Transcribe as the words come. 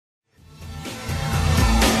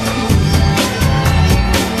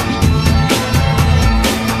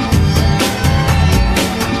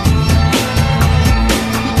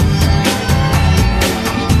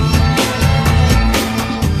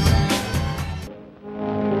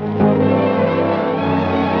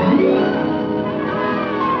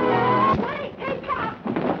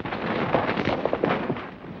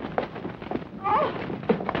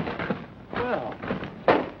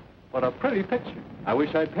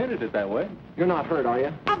wish I'd painted it that way. You're not hurt, are you?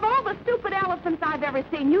 Of all the stupid elephants I've ever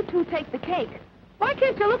seen, you two take the cake. Why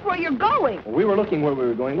can't you look where you're going? Well, we were looking where we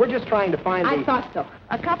were going. We're just trying to find I thought so.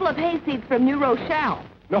 A couple of hayseeds from New Rochelle.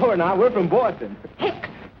 No, we're not. We're from Boston. Hicks.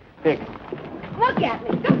 Hicks. Look at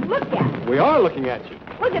me. Just look at me. We are looking at you.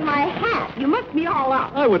 Look at my hat. You must be all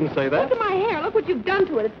out. I wouldn't say that. Look at my hair. Look what you've done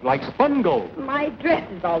to it. It's... Like spun gold. My dress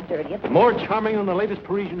is all dirty. More charming than the latest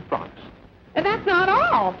Parisian frocks. And that's not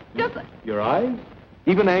all. Just... Your eyes?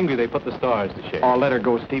 Even angry, they put the stars to shame. Oh, let her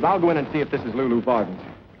go, Steve. I'll go in and see if this is Lulu Varden's.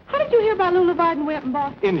 How did you hear about Lulu Varden way up in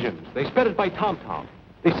Boston? Indians. They spread it by tom-tom.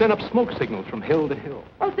 They sent up smoke signals from hill to hill.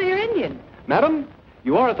 Oh, so you're Indian. Madam,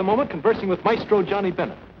 you are at the moment conversing with Maestro Johnny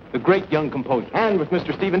Bennett, the great young composer. And with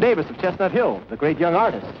Mr. Stephen Davis of Chestnut Hill, the great young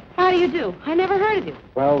artist. How do you do? I never heard of you.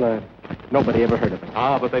 Well, nobody ever heard of us.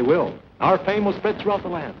 Ah, but they will. Our fame will spread throughout the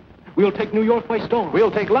land. We'll take New York by storm.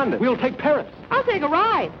 We'll take London. We'll take Paris. I'll take a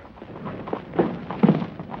ride.